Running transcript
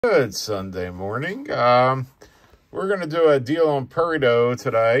Good Sunday morning. We're going to do a deal on Peridot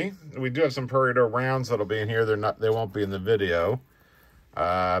today. We do have some Peridot rounds that'll be in here. They won't be in the video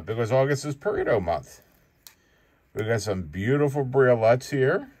because August is Peridot month. We got some beautiful briolettes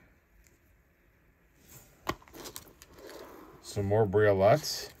here. Some more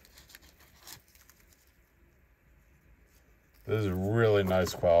briolettes. This is really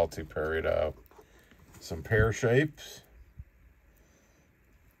nice quality Peridot. Some pear shapes.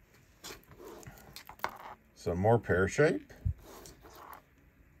 Some more pear shape.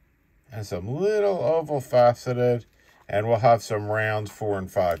 And some little oval faceted. And we'll have some rounds 4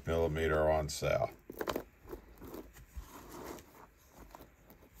 and 5 millimeter on sale.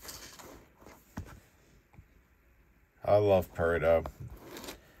 I love Peridot.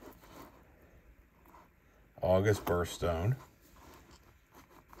 August birthstone.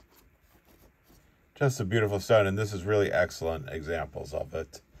 Just a beautiful stone, and this is really excellent examples of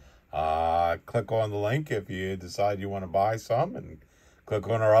it. Click on the link if you decide you want to buy some, and click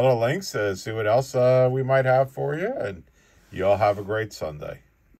on our other links to see what else we might have for you, and you all have a great Sunday.